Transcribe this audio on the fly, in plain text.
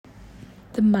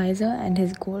The Miser and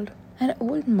His Gold. An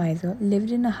old miser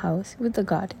lived in a house with a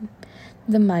garden.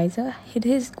 The miser hid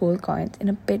his gold coins in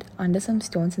a pit under some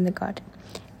stones in the garden.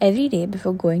 Every day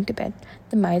before going to bed,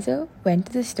 the miser went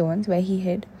to the stones where he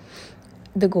hid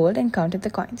the gold and counted the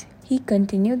coins. He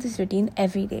continued this routine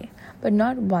every day, but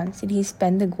not once did he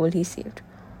spend the gold he saved.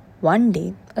 One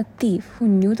day, a thief who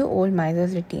knew the old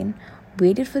miser's routine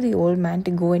waited for the old man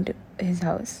to go into his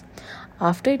house.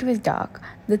 After it was dark,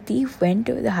 the thief went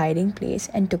to the hiding place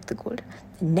and took the gold.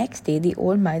 The next day, the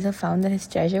old miser found that his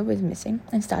treasure was missing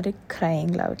and started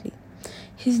crying loudly.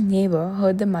 His neighbor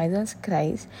heard the miser's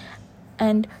cries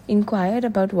and inquired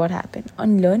about what happened.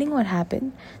 On learning what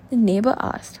happened, the neighbor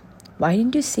asked, "Why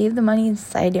didn't you save the money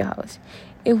inside your house?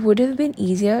 It would have been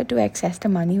easier to access the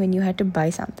money when you had to buy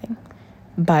something."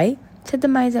 "Buy?" said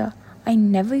the miser. "I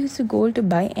never used the gold to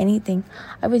buy anything.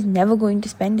 I was never going to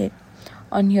spend it."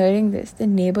 On hearing this, the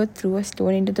neighbor threw a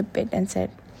stone into the pit and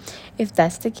said, "If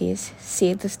that's the case,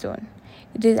 save the stone.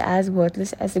 It is as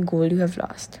worthless as the gold you have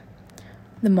lost."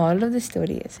 The moral of the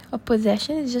story is, a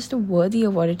possession is just worthy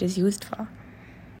of what it is used for.